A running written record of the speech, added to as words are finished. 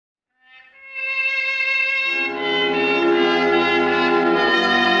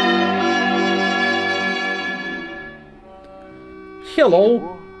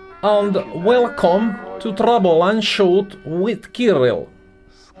Hello and welcome to Troubleshoot with Kirill.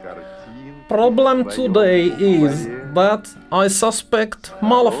 Problem today is that I suspect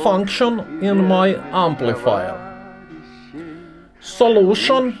malfunction in my amplifier.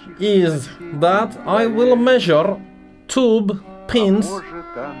 Solution is that I will measure tube pins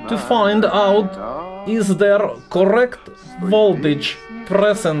to find out is there correct voltage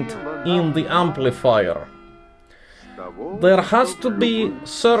present in the amplifier. There has to be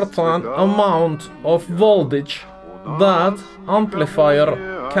certain amount of voltage that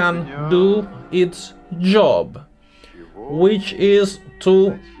amplifier can do its job, which is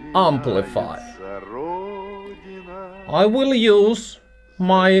to amplify. I will use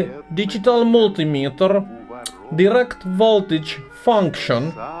my digital multimeter direct voltage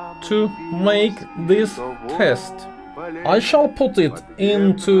function to make this test. I shall put it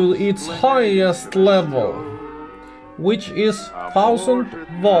into its highest level, which is 1000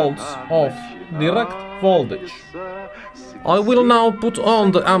 volts of direct voltage. I will now put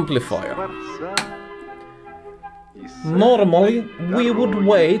on the amplifier. Normally we would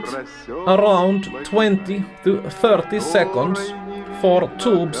wait around 20 to 30 seconds for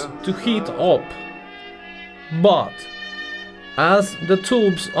tubes to heat up. But as the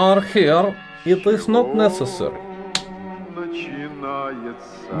tubes are here, it is not necessary.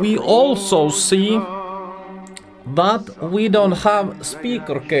 We also see that we don't have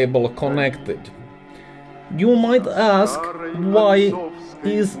speaker cable connected. You might ask, why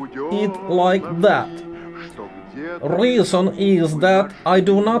is it like that? Reason is that I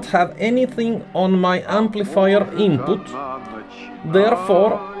do not have anything on my amplifier input.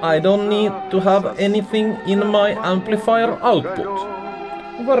 Therefore, I don't need to have anything in my amplifier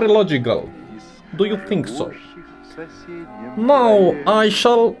output. Very logical. Do you think so? Now I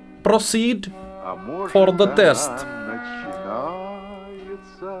shall proceed for the test.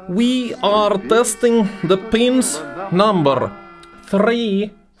 We are testing the pins number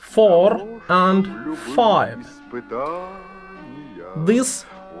 3, 4 and 5. This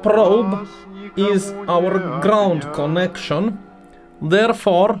probe is our ground connection.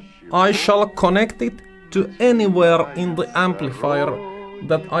 Therefore, I shall connect it to anywhere in the amplifier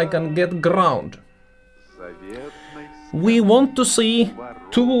that I can get ground. We want to see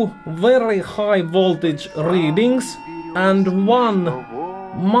two very high voltage readings and one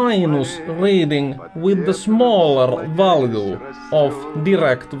minus reading with the smaller value of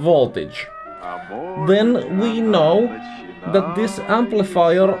direct voltage. Then we know that this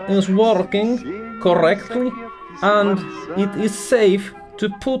amplifier is working correctly and it is safe to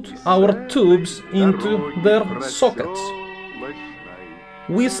put our tubes into their sockets.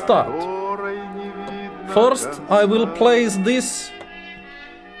 We start. First I will place this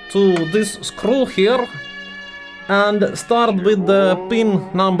to this screw here and start with the pin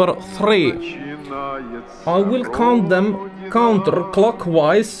number 3. I will count them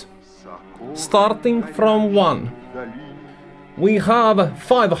counterclockwise, starting from 1. We have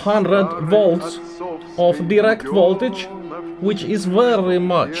 500 volts of direct voltage, which is very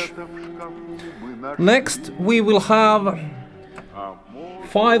much. Next we will have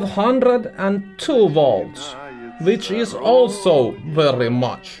 502 volts, which is also very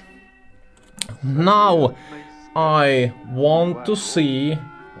much. Now I want to see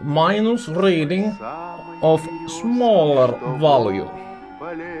minus reading of smaller value.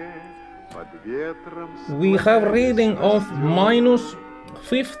 We have reading of minus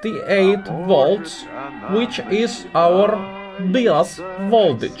 58 volts, which is our bias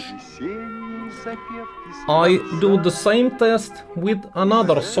voltage. I do the same test with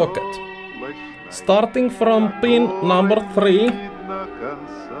another socket. Starting from pin number 3,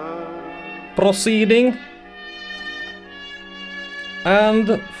 proceeding,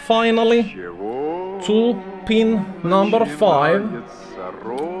 and finally to pin number 5,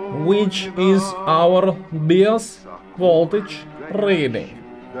 which is our bias voltage reading.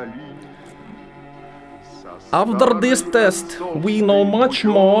 After this test, we know much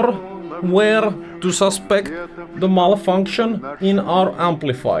more where to suspect the malfunction in our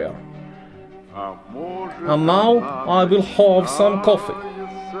amplifier. And now I will have some coffee.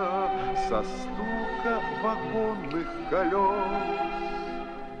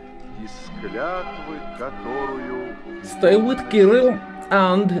 Stay with Kirill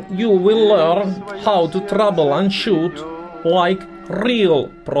and you will learn how to troubleshoot like real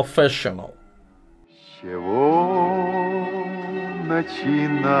professional. С чего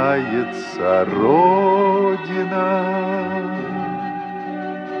начинается Родина?